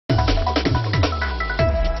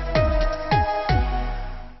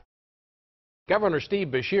Governor Steve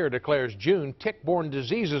Beshear declares June Tick-Borne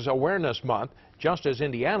Diseases Awareness Month, just as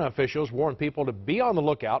Indiana officials warn people to be on the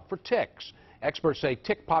lookout for ticks. Experts say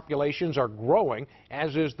tick populations are growing,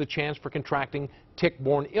 as is the chance for contracting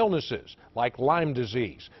tick-borne illnesses like Lyme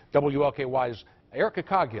disease. WLKY's Erica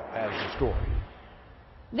Coghill has the story.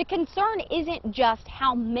 The concern isn't just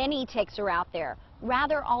how many ticks are out there,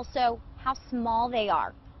 rather also how small they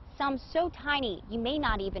are. Some so tiny you may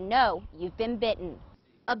not even know you've been bitten.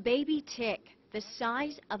 A baby tick, the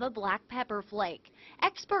size of a black pepper flake.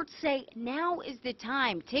 Experts say now is the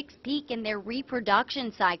time ticks peak in their reproduction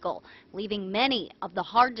cycle, leaving many of the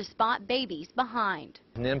hard-to-spot babies behind.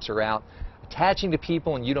 Nymphs are out attaching to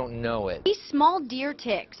people and you don't know it. These small deer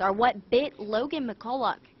ticks are what bit Logan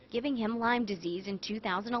McCulloch, giving him Lyme disease in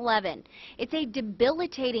 2011. It's a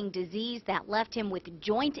debilitating disease that left him with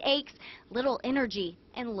joint aches, little energy,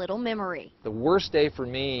 and little memory. The worst day for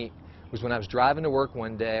me was when I was driving to work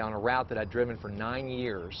one day on a route that I'd driven for 9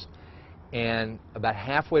 years, and about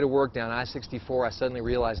halfway to work down I-64 I suddenly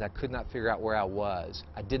realized I could not figure out where I was.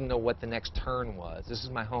 I didn't know what the next turn was. This is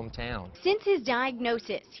my hometown. Since his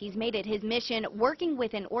diagnosis, he's made it his mission working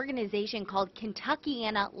with an organization called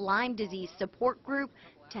Kentuckiana Lyme Disease Support Group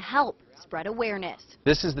to help spread awareness.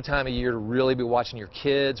 This is the time of year to really be watching your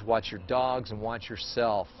kids, watch your dogs, and watch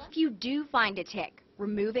yourself. If you do find a tick,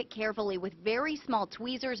 remove it carefully with very small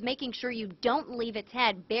tweezers, making sure you don't leave its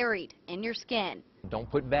head buried in your skin. Don't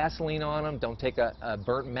put Vaseline on them. Don't take a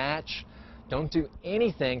burnt match. Don't do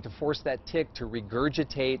anything to force that tick to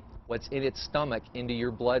regurgitate what's in its stomach into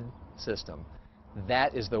your blood system.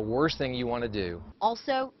 That is the worst thing you want to do.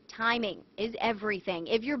 Also, timing is everything.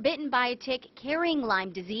 If you're bitten by a tick carrying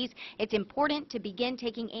Lyme disease, it's important to begin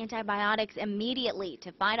taking antibiotics immediately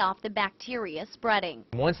to fight off the bacteria spreading.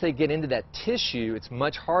 Once they get into that tissue, it's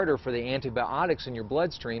much harder for the antibiotics in your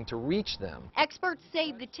bloodstream to reach them. Experts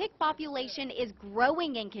say the tick population is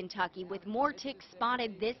growing in Kentucky, with more ticks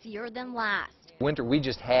spotted this year than last. The winter we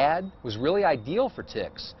just had was really ideal for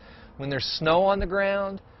ticks. When there's snow on the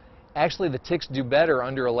ground, actually, the ticks do better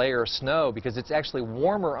under a layer of snow because it's actually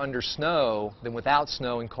warmer under snow than without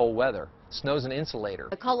snow in cold weather. Snow's an insulator.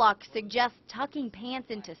 McCulloch suggests tucking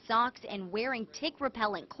pants into socks and wearing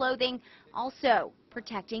tick-repellent clothing, also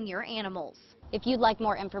protecting your animals. If you'd like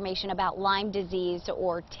more information about Lyme disease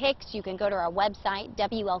or ticks, you can go to our website,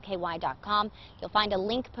 WLKY.com. You'll find a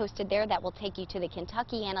link posted there that will take you to the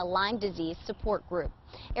Kentuckiana Lyme Disease Support Group.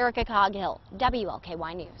 Erica Coghill,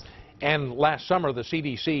 WLKY News. And last summer, the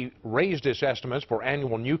CDC raised its estimates for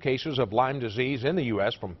annual new cases of Lyme disease in the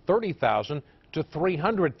U.S. from 30,000 to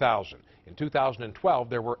 300,000. In 2012,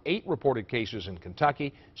 there were 8 reported cases in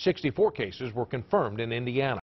Kentucky. 64 cases were confirmed in Indiana.